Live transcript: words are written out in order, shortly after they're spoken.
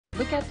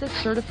Look at this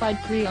certified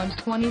pre-owned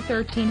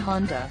 2013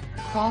 Honda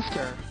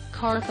Crosstour.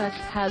 Carfax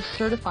has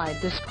certified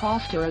this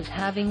Crosstour as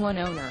having one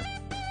owner.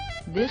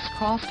 This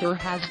Crosstour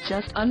has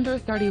just under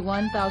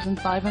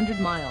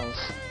 31,500 miles.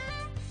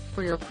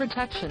 For your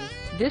protection,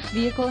 this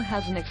vehicle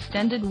has an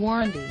extended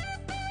warranty.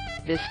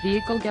 This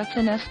vehicle gets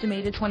an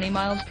estimated 20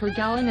 miles per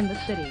gallon in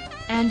the city,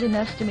 and an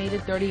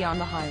estimated 30 on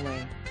the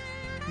highway.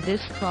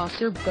 This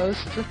Crosstour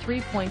boasts a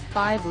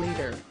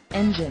 3.5-liter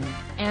engine,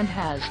 and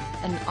has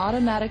an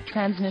automatic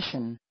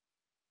transmission.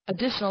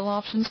 Additional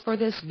options for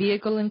this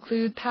vehicle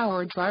include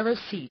power driver's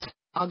seat,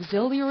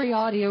 auxiliary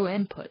audio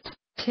input,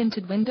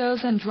 tinted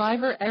windows and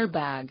driver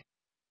airbag.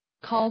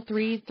 Call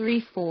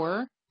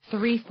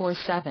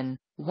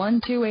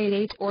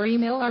 334-347-1288 or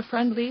email our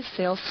friendly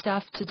sales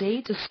staff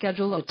today to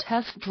schedule a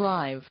test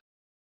drive.